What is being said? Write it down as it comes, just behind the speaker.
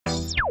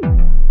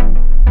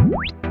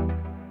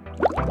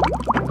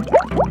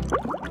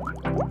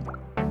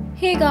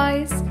Hey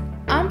guys,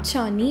 I'm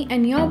Chani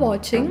and you're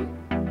watching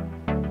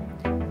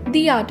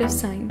The Art of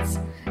Science.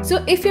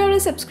 So if you're a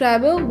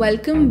subscriber,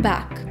 welcome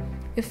back.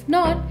 If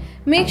not,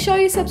 make sure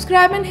you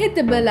subscribe and hit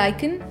the bell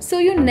icon so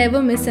you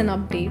never miss an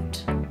update.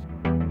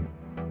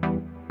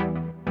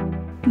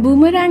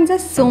 Boomerangs are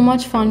so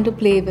much fun to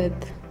play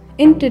with.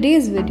 In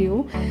today's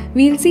video,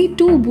 we'll see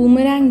 2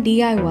 boomerang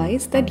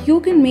DIYs that you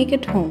can make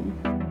at home.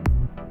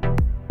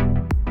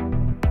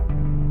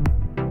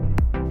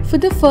 For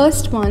the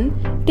first one,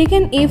 take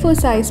an A4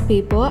 size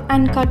paper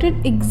and cut it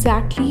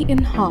exactly in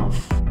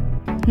half.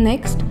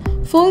 Next,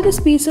 fold this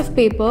piece of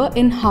paper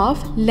in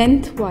half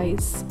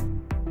lengthwise.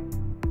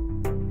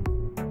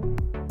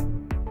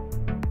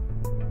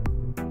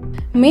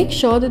 Make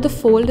sure that the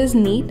fold is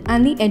neat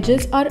and the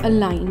edges are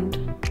aligned.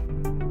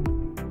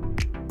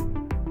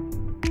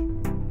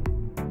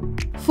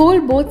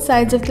 Fold both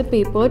sides of the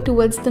paper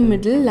towards the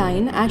middle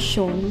line as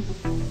shown.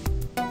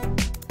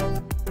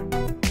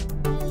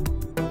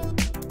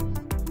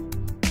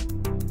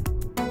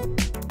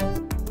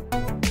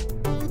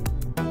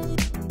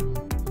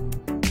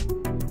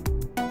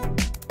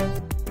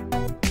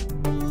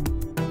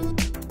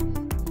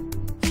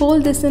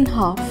 Fold this in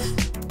half.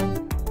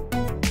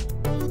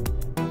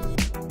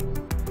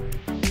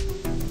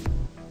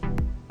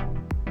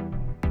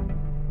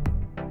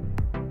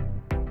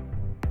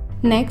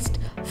 Next,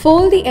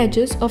 fold the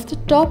edges of the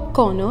top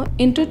corner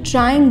into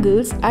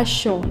triangles as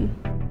shown.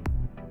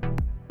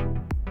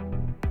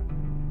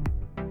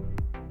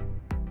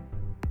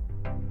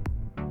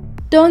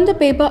 Turn the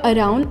paper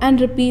around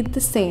and repeat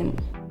the same.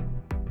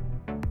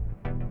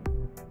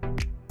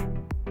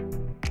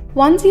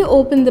 Once you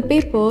open the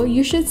paper,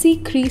 you should see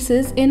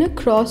creases in a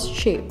cross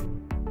shape.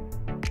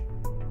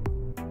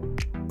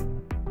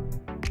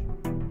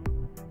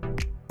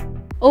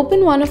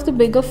 Open one of the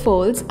bigger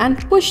folds and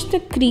push the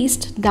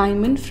creased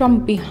diamond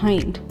from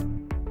behind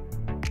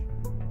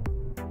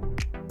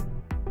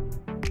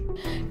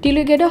till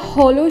you get a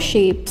hollow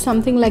shape,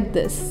 something like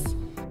this.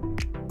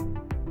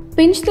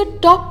 Pinch the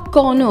top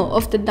corner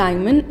of the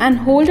diamond and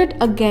hold it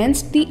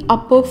against the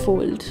upper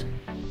fold.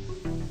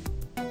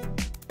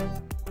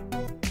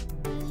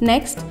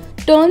 Next,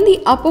 turn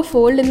the upper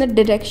fold in the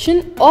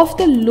direction of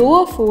the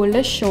lower fold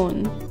as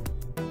shown.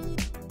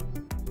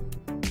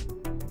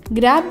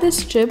 Grab this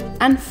strip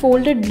and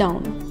fold it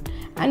down,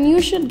 and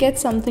you should get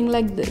something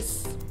like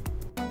this.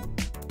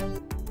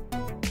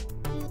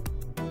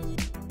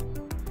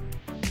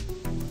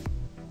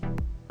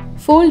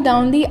 Fold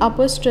down the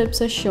upper strips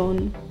as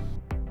shown.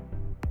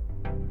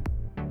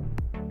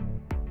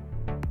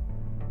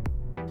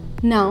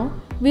 Now,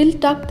 we'll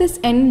tuck this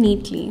end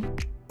neatly.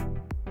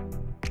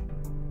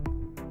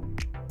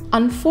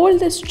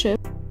 Unfold the strip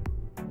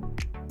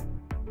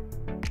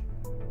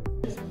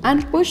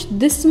and push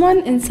this one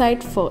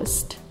inside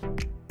first.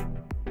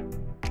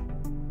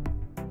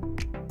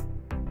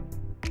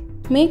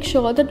 Make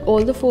sure that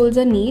all the folds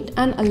are neat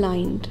and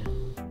aligned.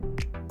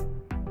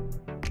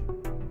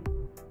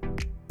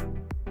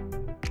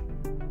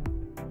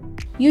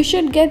 You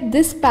should get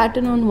this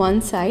pattern on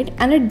one side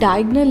and a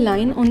diagonal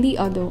line on the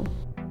other.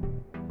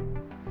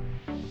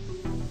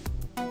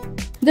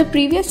 The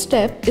previous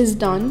step is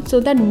done so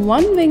that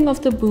one wing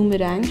of the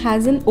boomerang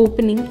has an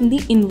opening in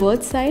the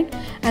inward side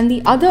and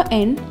the other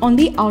end on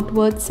the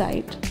outward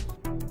side.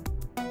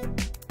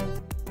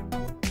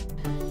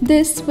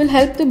 This will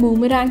help the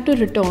boomerang to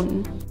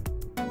return.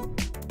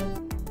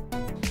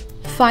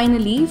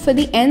 Finally, for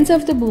the ends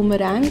of the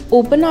boomerang,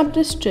 open up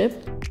the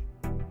strip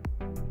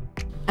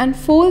and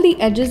fold the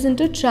edges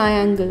into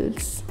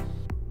triangles.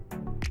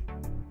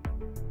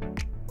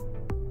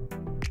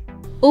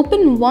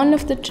 Open one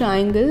of the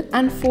triangle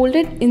and fold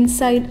it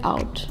inside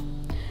out.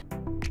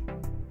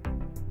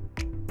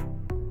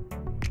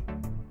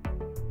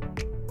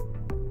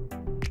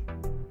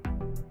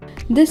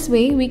 This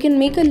way we can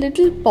make a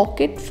little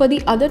pocket for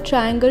the other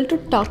triangle to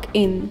tuck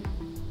in.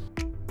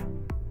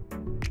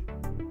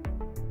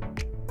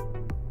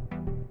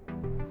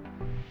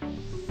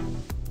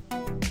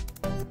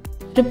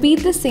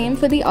 Repeat the same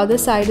for the other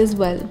side as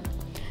well.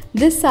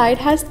 This side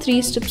has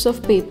 3 strips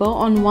of paper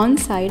on one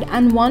side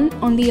and one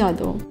on the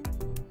other.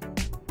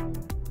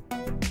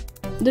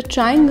 The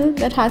triangle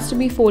that has to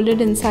be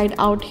folded inside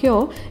out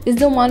here is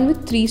the one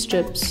with 3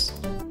 strips.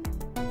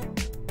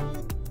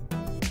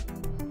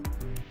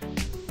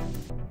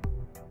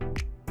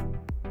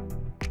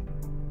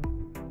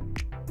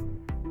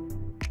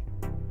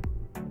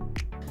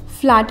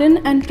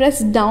 Flatten and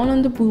press down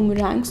on the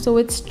boomerang so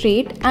it's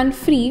straight and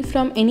free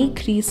from any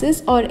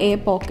creases or air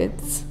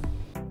pockets.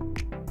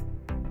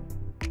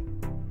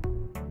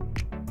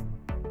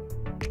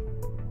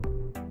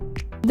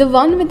 The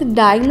one with the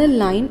diagonal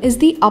line is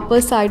the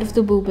upper side of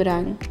the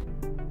boomerang.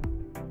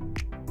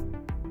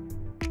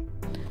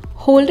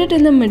 Hold it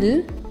in the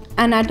middle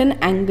and at an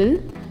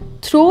angle,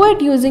 throw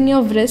it using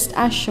your wrist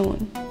as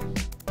shown.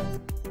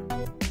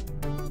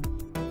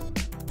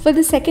 For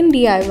the second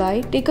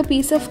DIY, take a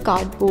piece of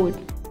cardboard.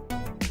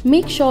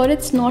 Make sure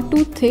it's not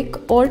too thick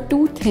or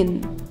too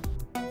thin.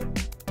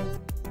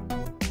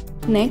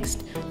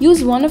 Next,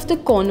 use one of the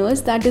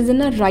corners that is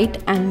in a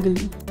right angle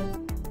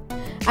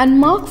and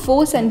mark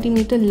 4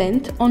 cm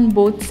length on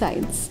both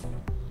sides.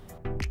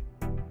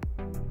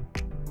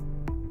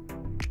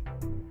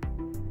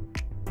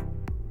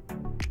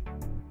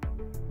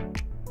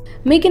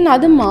 Make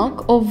another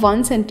mark of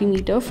 1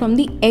 cm from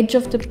the edge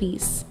of the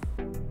piece.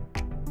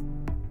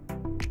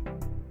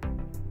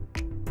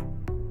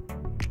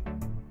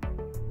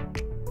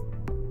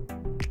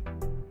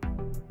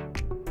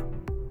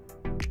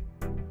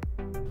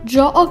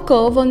 Draw a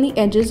curve on the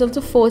edges of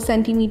the 4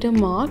 cm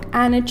mark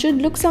and it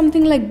should look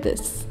something like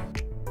this.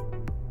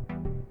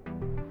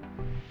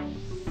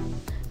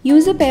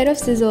 Use a pair of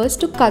scissors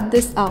to cut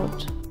this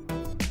out.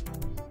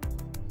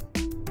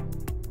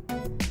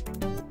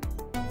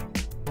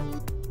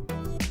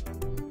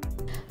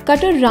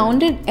 Cut a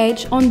rounded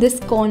edge on this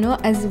corner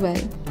as well.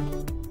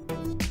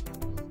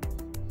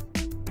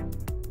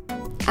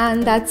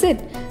 And that's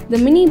it. The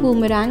mini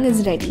boomerang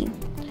is ready.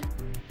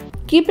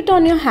 Keep it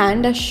on your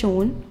hand as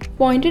shown.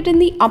 Point it in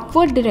the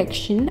upward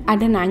direction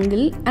at an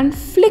angle and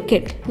flick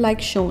it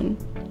like shown.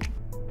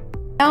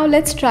 Now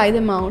let's try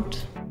them out.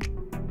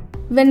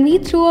 When we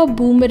throw a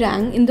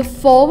boomerang in the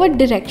forward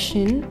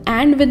direction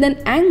and with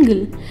an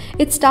angle,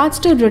 it starts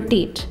to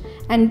rotate,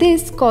 and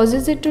this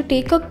causes it to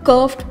take a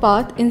curved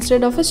path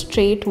instead of a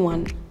straight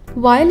one.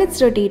 While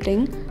it's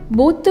rotating,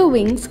 both the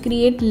wings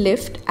create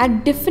lift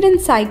at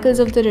different cycles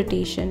of the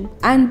rotation,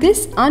 and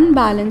this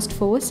unbalanced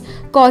force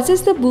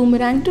causes the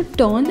boomerang to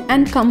turn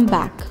and come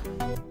back.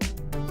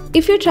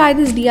 If you try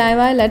this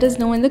DIY, let us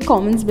know in the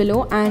comments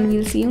below, and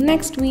we'll see you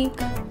next week.